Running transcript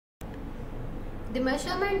the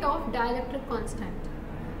measurement of dielectric constant.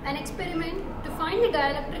 An experiment to find the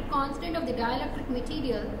dielectric constant of the dielectric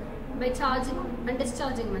material by charging and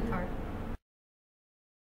discharging method.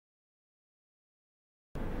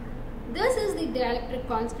 This is the dielectric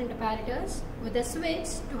constant apparatus with a switch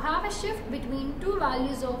to have a shift between two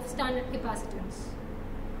values of standard capacitance.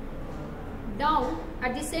 Down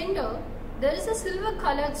at the center, there is a silver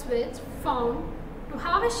colored switch found to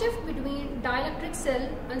have a shift between dielectric cell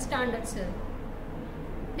and standard cell.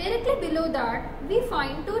 Directly below that, we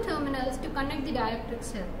find two terminals to connect the dielectric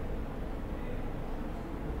cell.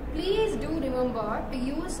 Please do remember to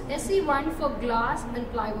use SE1 for glass and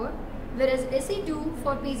plywood, whereas SE2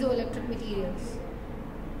 for piezoelectric materials.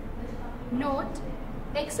 Note,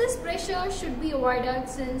 excess pressure should be avoided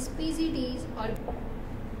since PCTs are.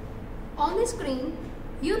 On the screen,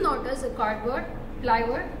 you notice a cardboard,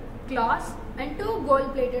 plywood, glass and two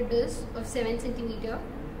gold-plated discs of 7 cm.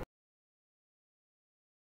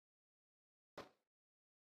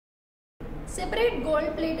 Separate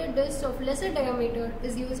gold-plated discs of lesser diameter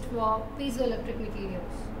is used for piezoelectric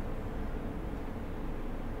materials.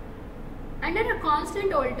 Under a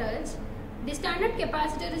constant voltage, the standard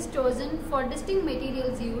capacitor is chosen for distinct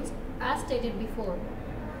materials used as stated before.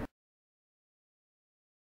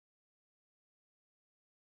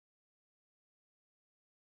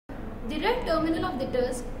 The red terminal of the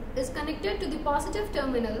disc is connected to the positive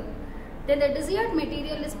terminal, then the desired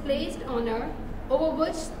material is placed on it, over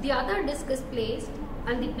which the other disc is placed,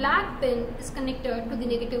 and the black pin is connected to the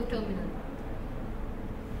negative terminal.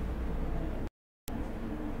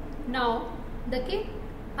 Now, the kick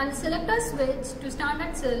and the selector switch to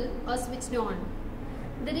standard cell are switched on.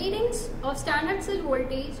 The readings of standard cell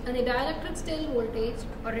voltage and the dielectric cell voltage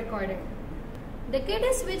are recorded. The kit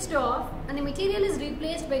is switched off and the material is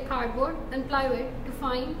replaced by cardboard and plywood to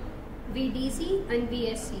find VDC and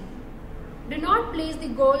VSC. Do not place the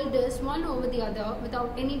gold disc one over the other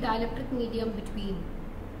without any dielectric medium between.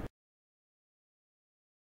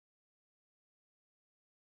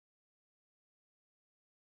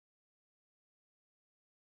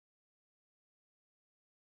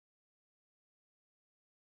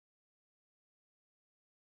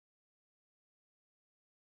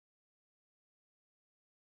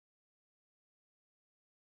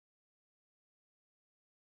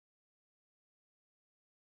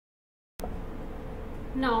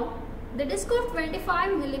 Now, the disc of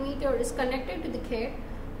 25 mm is connected to the kit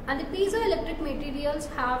and the piezoelectric materials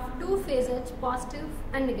have two phases, positive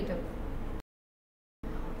and negative.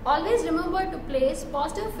 Always remember to place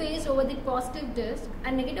positive phase over the positive disc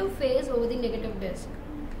and negative phase over the negative disc.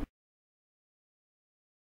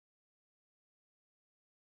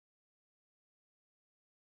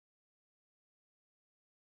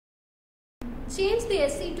 Change the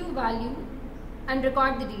SE2 value and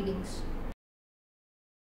record the readings.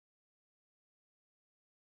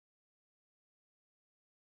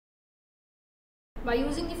 By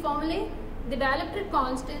using the formulae, the dielectric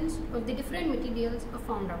constants of the different materials are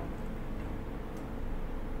found out.